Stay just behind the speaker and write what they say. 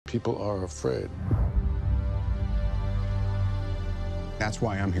People are afraid. That's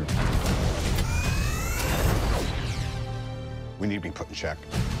why I'm here. We need to be put in check.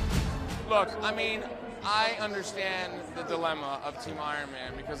 Look, I mean, I understand the dilemma of Team Iron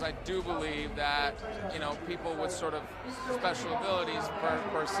Man because I do believe that, you know, people with sort of special abilities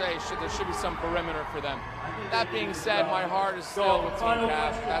per se, there should be some perimeter for them. That being said, my heart is still with Team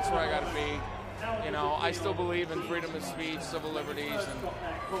Cap. That's where I got to be. You know, I still believe in freedom of speech, civil liberties, and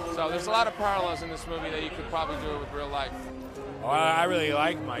so there's a lot of parallels in this movie that you could probably do with real life. Well, I really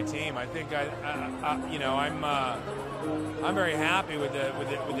like my team. I think you know, I'm very happy with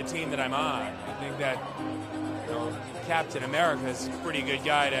the team that I'm on. I think that, you know, Captain America is a pretty good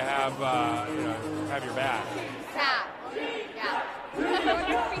guy to have you know, have your back. Yeah.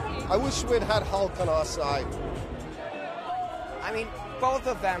 I wish we'd had Hulk on our side. I mean, both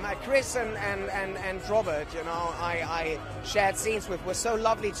of them, Chris and Robert, you know, I shared scenes with, were so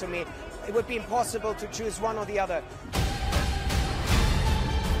lovely to me. It would be impossible to choose one or the other.